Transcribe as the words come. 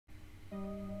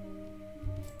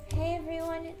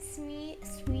it's me,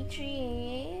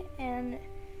 Sweet38, and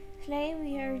today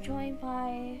we are joined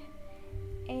by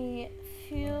a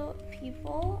few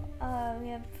people. We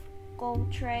have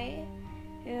Goldtray,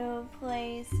 who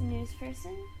plays the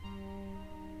newsperson,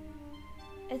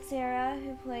 Xera,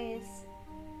 who plays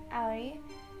Aoi,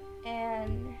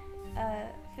 and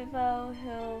Fibbo,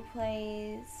 who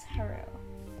plays Haru.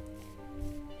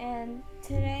 And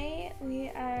today we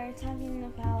are talking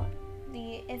about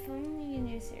the If Only You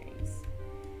Knew series.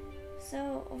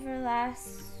 So over the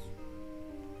last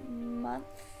month,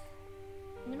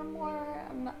 a little more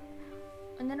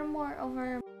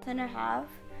over a month and a half,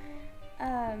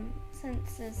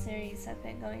 since the series has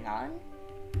been going on,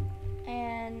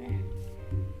 and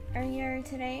earlier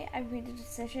today I made a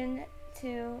decision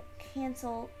to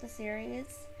cancel the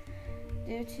series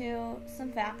due to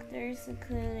some factors,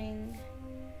 including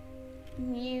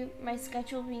my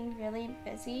schedule being really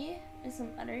busy with some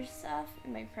other stuff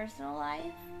in my personal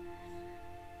life,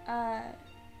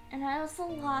 and I also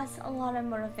lost a lot of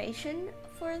motivation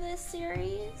for this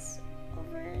series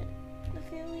over the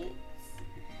few weeks,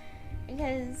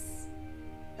 because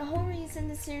the whole reason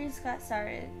the series got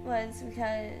started was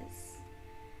because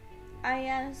I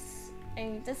asked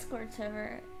a Discord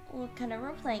server what kind of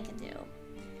role-playing can do.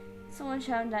 Someone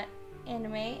showed that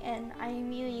anime, and I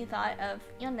immediately thought of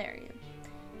Yandere,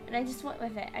 and I just went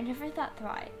with it. I never thought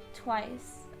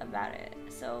twice about it,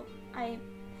 so I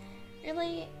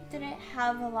really didn't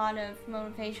have a lot of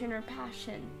motivation or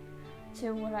passion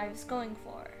to what I was going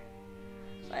for.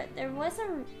 But there was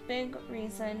a big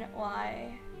reason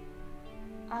why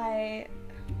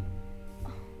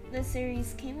the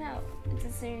series came out,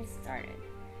 the series started.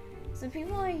 So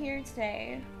people are here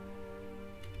today.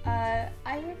 I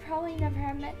would probably never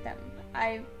have met them.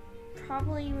 I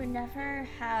probably would never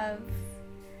have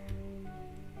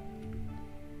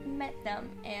met them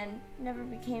and never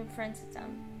became friends with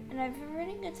them. And I've had a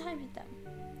really good time with them.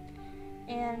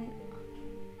 And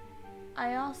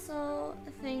I also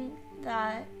think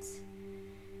that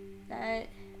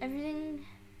everything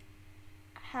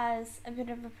has a bit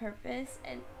of a purpose,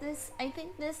 and I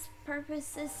think this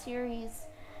series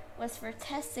was for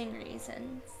testing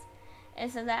reasons, and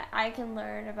so that I can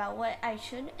learn about what I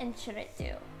should and shouldn't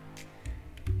do.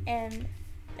 And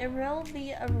there will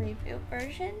be a reboot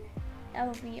version that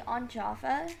will be on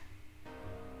Java,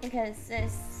 because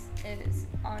this is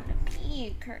on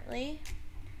PE currently,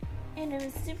 and it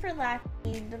was super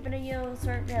laggy. The videos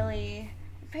weren't really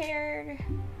prepared,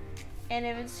 and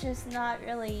it was just not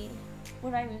really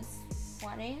what I was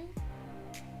wanting.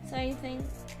 So I think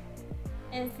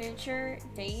in a future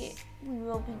date we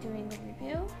will be doing a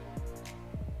review,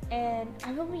 and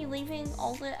I will be leaving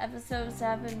all the episodes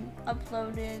that have been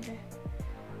uploaded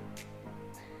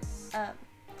up,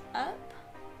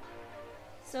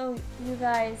 so you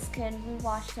guys can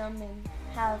rewatch them and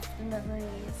have the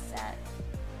memories that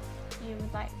you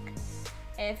would like,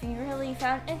 if you really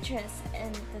found interest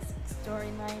in this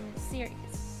storyline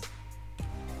series.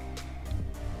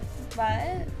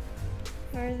 But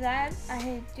for that,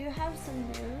 I do have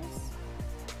some news.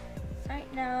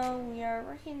 Right now we are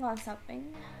working on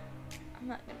something. I'm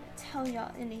not gonna tell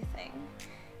y'all anything,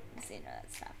 because you know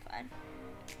that's not fun.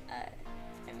 I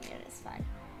mean, it is fun,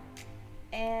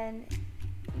 and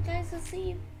you guys will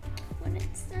see when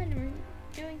it's done. We're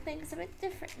doing things a bit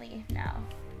differently now.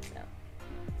 So,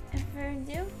 without further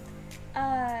ado,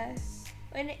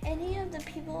 would any of the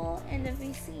people in the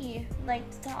VC like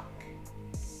to talk?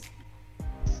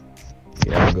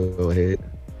 Yeah, I'll go ahead.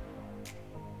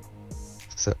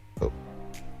 So,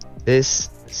 this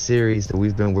series that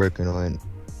we've been working on,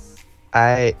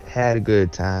 I had a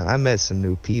good time. I met some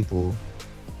new people.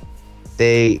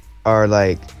 They are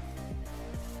like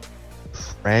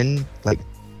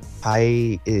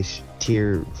high-ish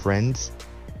tier friends.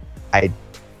 I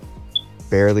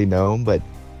barely know them, but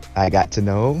I got to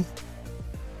know them.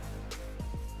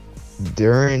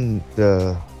 During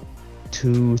the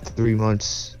 2-3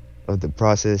 months of the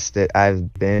process that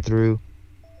I've been through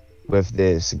with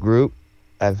this group,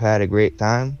 I've had a great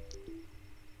time.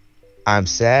 I'm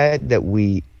sad that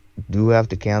we do have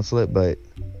to cancel it, but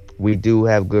we do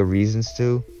have good reasons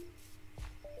to.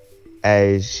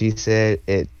 As she said,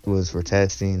 it was for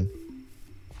testing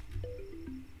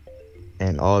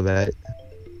and all that.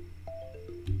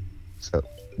 So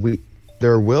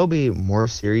there will be more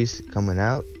series coming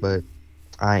out, but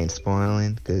I ain't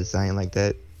spoiling because I ain't like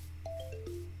that.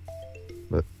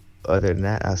 But other than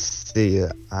that, I'll see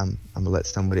ya. I'm gonna let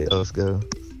somebody else go.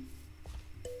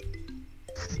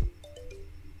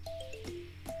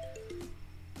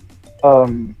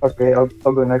 Okay, I'll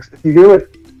go next. If you hear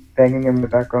like banging in the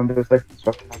background, there's like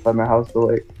construction outside my house, so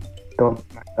like don't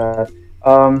mind that.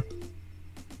 Um,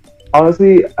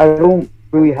 Honestly, I don't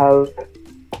really have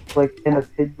like an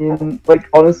opinion. Like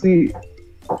honestly,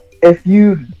 if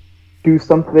you do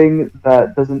something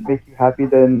that doesn't make you happy,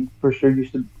 then for sure you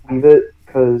should leave it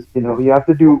because you have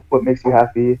to do what makes you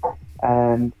happy.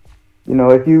 And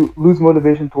if you lose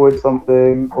motivation towards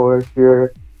something, or if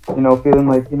you're feeling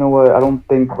like what, I don't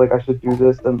think like I should do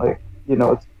this, then like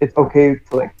it's okay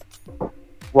to like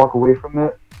walk away from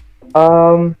it.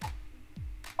 Um,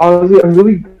 Honestly, I'm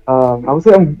really I would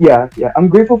say I'm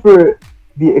grateful for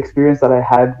the experience that I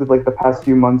had with like the past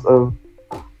few months of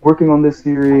working on this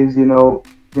series.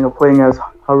 Playing as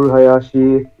Haru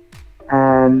Hayashi,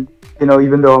 and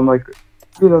even though I'm like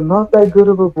not that good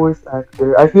of a voice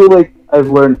actor, I feel like I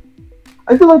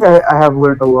feel like I have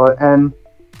learned a lot. And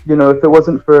if it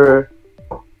wasn't for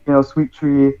Sweet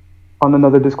Tree on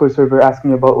another Discord server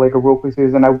asking about like a roleplay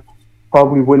series, then I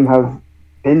probably wouldn't have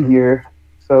been here.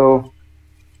 So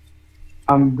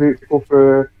I'm grateful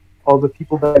for all the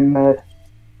people that I met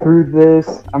through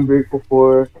this. I'm grateful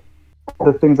for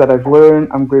the things that I've learned.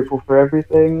 I'm grateful for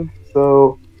everything.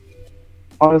 So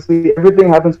honestly, everything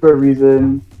happens for a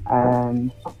reason,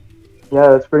 and yeah,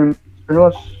 that's pretty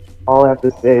much all I have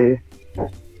to say. So,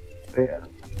 yeah.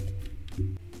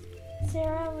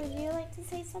 Sarah, would you like to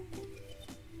say something?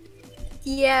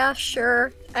 Yeah,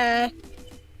 sure. I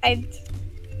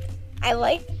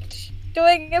liked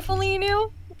doing If Only You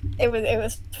Knew. It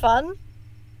was fun.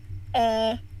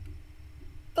 But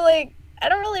like, I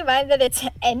don't really mind that it's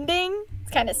ending.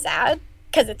 It's kind of sad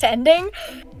because it's ending,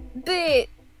 but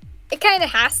it kind of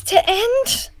has to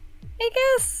end, I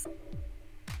guess.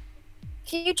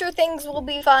 Future things will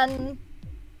be fun.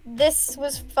 This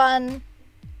was fun.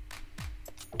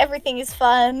 Everything is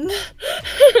fun.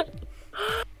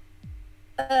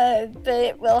 But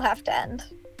it will have to end.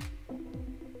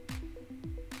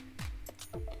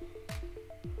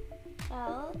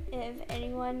 Well, if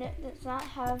anyone does not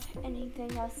have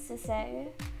anything else to say,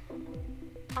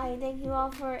 I thank you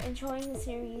all for enjoying the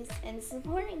series and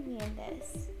supporting me in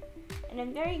this. And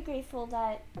I'm very grateful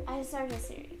that I started a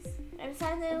series. I'm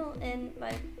sad that it'll end,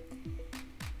 but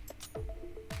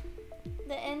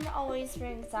the end always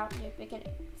brings out new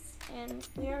beginnings. And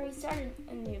we already started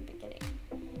a new beginning.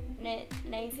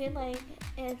 And I feel like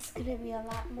it's gonna be a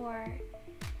lot more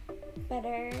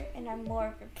better, and I'm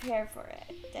more prepared for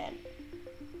it than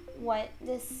what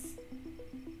this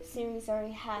series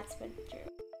already has been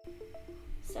through.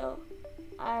 So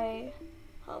I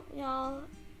hope y'all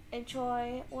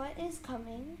enjoy what is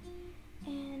coming,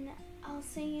 and I'll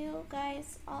see you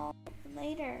guys all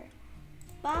later.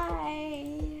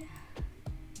 Bye!